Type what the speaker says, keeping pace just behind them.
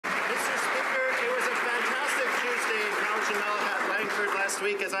last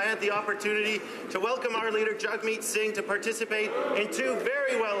week as I had the opportunity to welcome our leader Jagmeet Singh to participate in two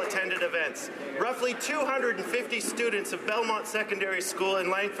very well-attended events. Roughly 250 students of Belmont Secondary School in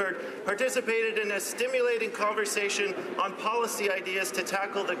Langford participated in a stimulating conversation on policy ideas to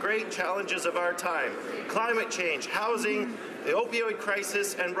tackle the great challenges of our time: climate change, housing, the opioid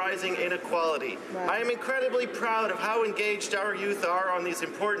crisis, and rising inequality. I am incredibly proud of how engaged our youth are on these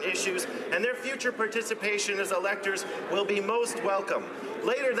important issues, and their future participation as electors will be most welcome.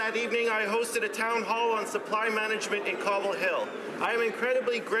 Later that evening, I hosted a town hall on supply management in Cobble Hill. I am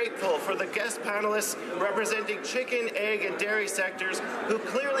incredibly grateful for the guest panelists representing chicken, egg, and dairy sectors who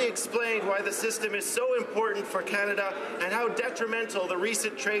clearly explained why the system is so important for Canada and how detrimental the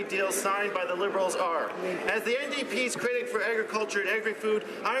recent trade deals signed by the Liberals are. As the NDP's critic for agriculture and agri-food,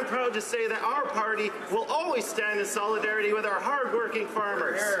 I am proud to say that our party will always stand in solidarity with our hard-working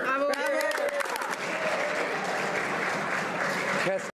farmers.